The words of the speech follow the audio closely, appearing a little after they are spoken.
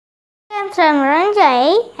I'm from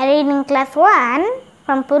Ranjay, reading class 1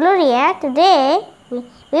 from Puluria. Today, we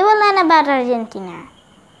will learn about Argentina.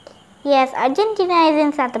 Yes, Argentina is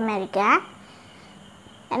in South America.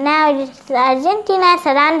 And now Argentina is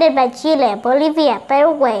surrounded by Chile, Bolivia,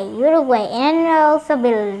 Paraguay, Uruguay, and also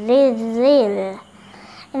Brazil.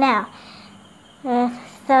 Now,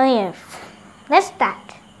 so here, let's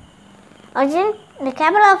start. The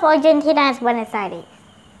capital of Argentina is Buenos Aires.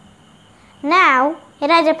 Now, it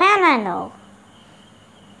has a panhandle.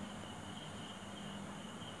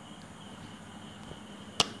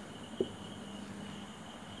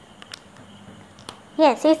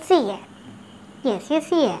 Yes, you see it. Yes, you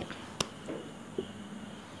see it.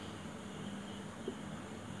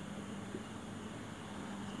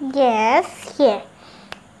 Yes, here.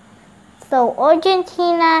 So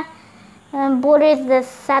Argentina borders the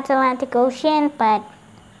South Atlantic Ocean, but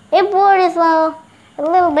it borders a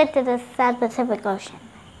little bit to the South Pacific Ocean.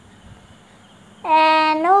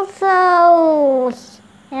 And also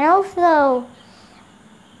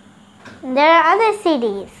there are other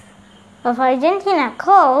cities of Argentina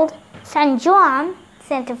called San Juan,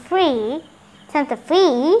 Santa Fe.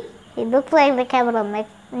 It looks like the capital of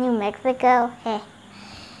New Mexico, and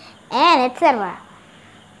etc.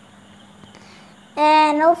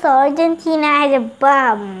 And also Argentina has a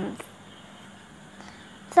bomb.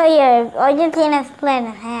 So here, Argentina is split in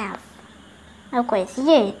half. Of course,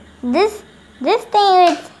 here, this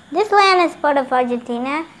land is part of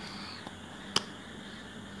Argentina.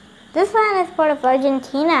 This land is part of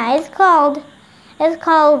Argentina. It's called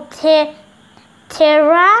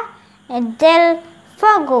Tierra del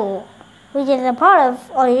Fuego, which is a part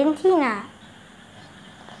of Argentina.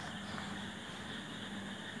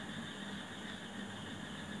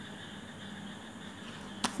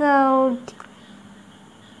 So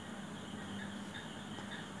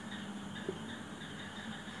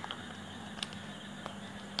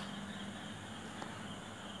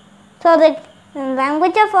the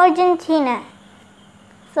language of Argentina.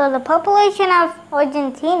 So the population of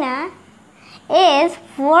Argentina is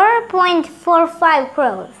 4.45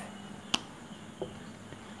 crores.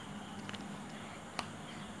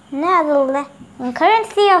 Now the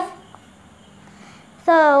currency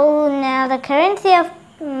of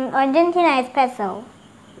Argentina is peso.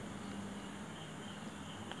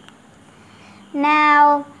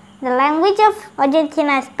 Now the language of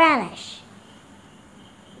Argentina is Spanish.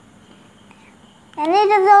 And it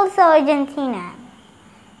is also Argentina.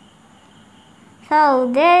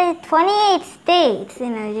 So there are 28 states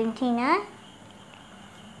in Argentina.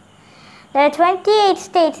 There are 28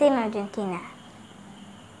 states in Argentina.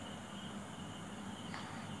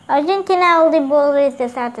 Argentina only borders the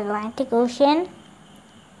South Atlantic Ocean.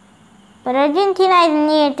 But Argentina is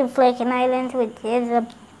near to Falkland Islands, which is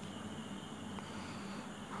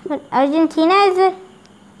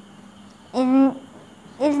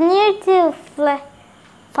is near to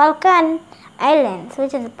Falkland Islands,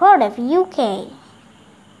 which is a part of UK.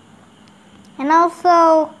 And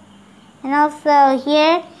also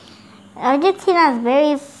here, Argentina is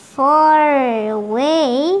very far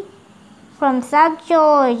away from South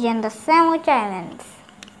Georgia and the Sandwich Islands.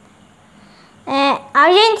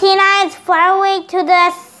 Argentina is far away to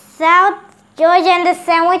the South Georgia and the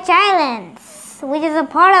Sandwich Islands, which is a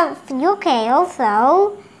part of UK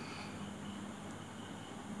also.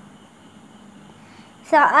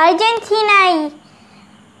 So Argentina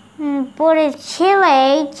borders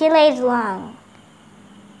Chile. Chile is long.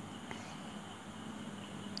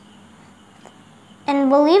 And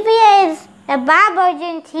Bolivia is above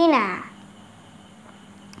Argentina.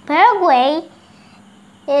 Paraguay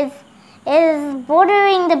is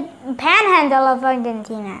bordering the panhandle of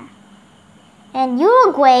Argentina. And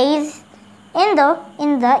Uruguay is in the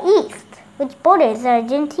east, which borders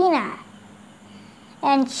Argentina.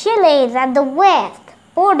 And Chile is at the west,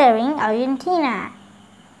 bordering Argentina.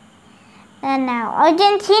 And now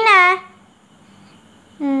Argentina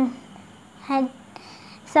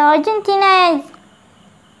Argentina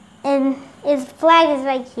is flag is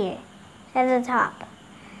right here at the top.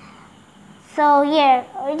 So here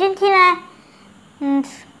Argentina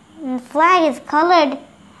flag is colored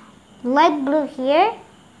light blue here,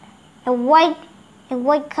 a white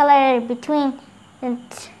color between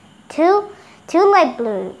two light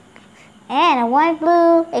blue, and a white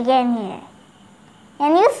blue again here.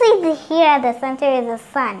 And you see here at the center is the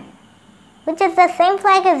sun, which is the same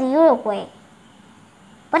flag as Uruguay.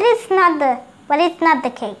 But it's not the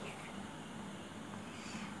case.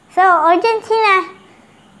 So Argentina,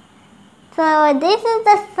 so this is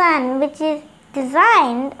the sun which is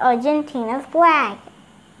designed Argentina's flag.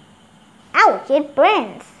 Ouch, it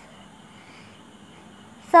burns.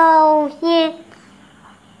 So here,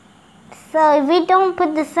 so if we don't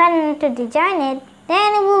put the sun to design it,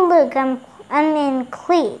 then it will look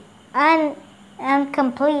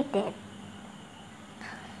uncompleted.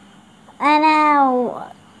 And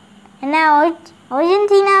now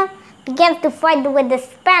Argentina begins to fight with the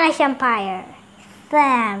Spanish Empire.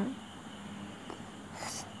 And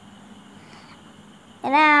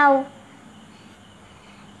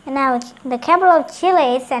now the capital of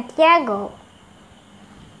Chile is Santiago.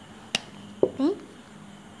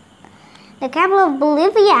 The capital of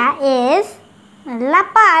Bolivia is La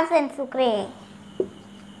Paz and Sucre.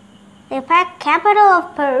 The capital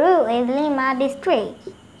of Peru is Lima district.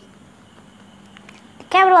 The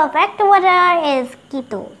capital of Ecuador is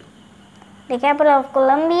Quito. The capital of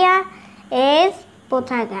Colombia is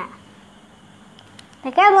Bogotá.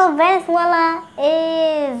 The capital of Venezuela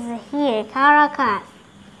is here, Caracas.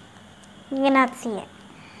 You cannot see it.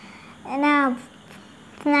 And now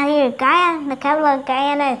here, Guyana. The capital of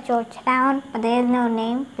Guyana is Georgetown, but there is no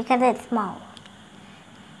name because it's small.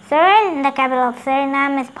 The capital of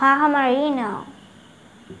Suriname is Pajamarino.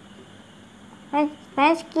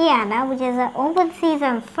 French Guiana, which is an open seas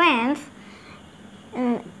in France,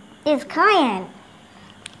 is Cayenne.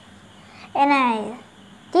 And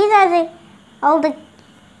these are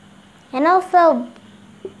and also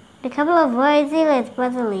the capital of Brazil is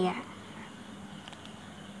Brasilia.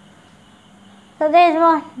 So there is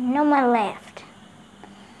no more left.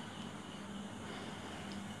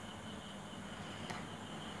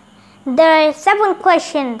 There are 7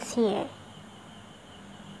 questions here,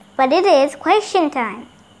 but it is question time.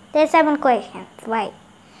 There are 7 questions, right?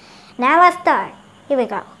 Now let's start. Here we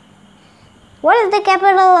go. What is the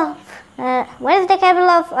capital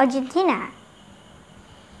of Argentina?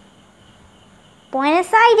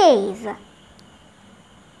 Buenos Aires.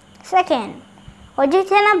 Second,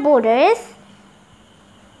 Argentina borders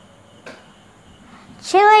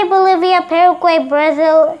Chile, Bolivia, Paraguay,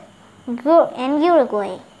 Brazil, and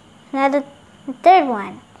Uruguay. Now the third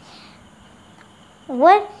one.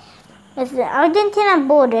 What is the Argentina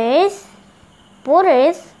borders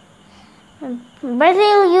Brazil,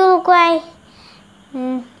 Uruguay,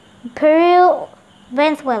 Peru,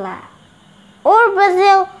 Venezuela, or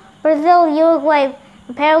Brazil, Uruguay,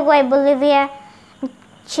 Paraguay, Bolivia,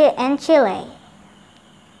 and Chile.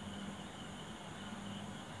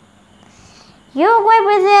 Uruguay,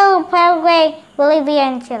 Brazil, Paraguay, Bolivia,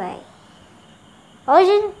 and Chile.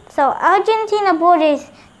 So Argentina borders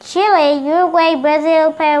Chile, Uruguay,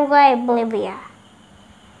 Brazil, Paraguay, Bolivia.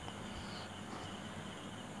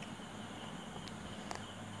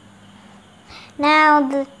 Now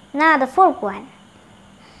the fourth one.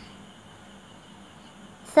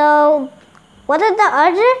 So what are the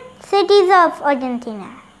other cities of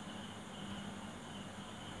Argentina?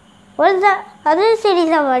 What are the other cities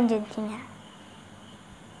of Argentina?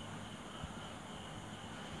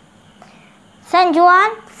 San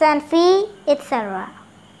Juan, San Fe, etc.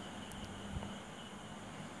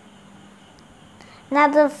 Now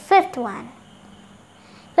the fifth one.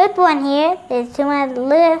 Fifth one here, there's two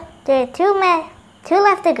left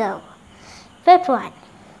to go. Fifth one.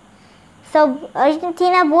 So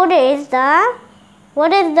Argentina borders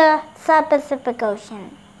what is the South Pacific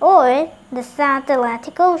Ocean or the South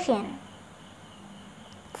Atlantic Ocean?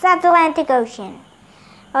 South Atlantic Ocean.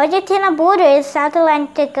 Argentina borders South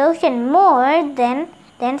Atlantic Ocean more than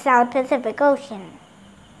South Pacific Ocean.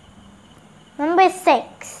 Number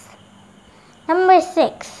 6.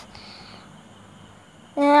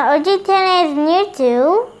 Argentina is near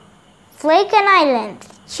to Falkland Islands,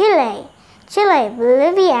 Chile,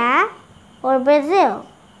 Bolivia, or Brazil.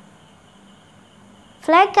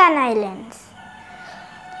 Falkland Islands.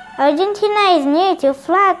 Argentina is near to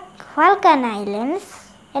Falkland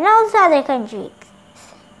Islands and also other countries.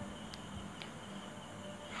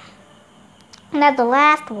 Now the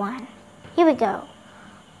last one. Here we go.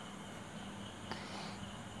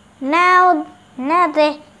 Now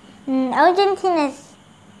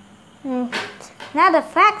the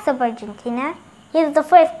facts of Argentina. Here's the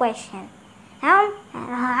first question. How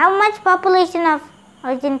much population of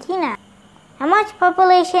Argentina? How much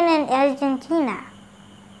population in Argentina?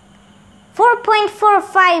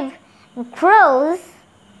 4.45 crores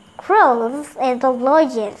is the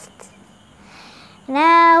largest.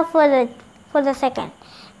 Now for the second.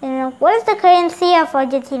 What is the currency of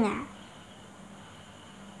Argentina?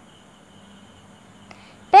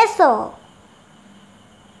 Peso.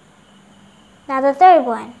 Now the third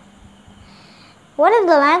one. What is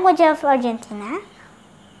the language of Argentina?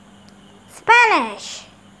 Spanish.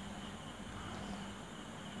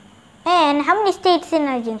 And how many states in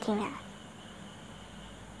Argentina?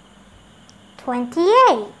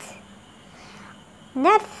 28.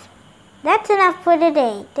 That's enough for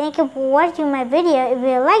today. Thank you for watching my video. If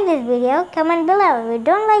you like this video, comment below. If you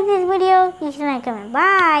don't like this video, you should not comment.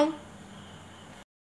 Bye.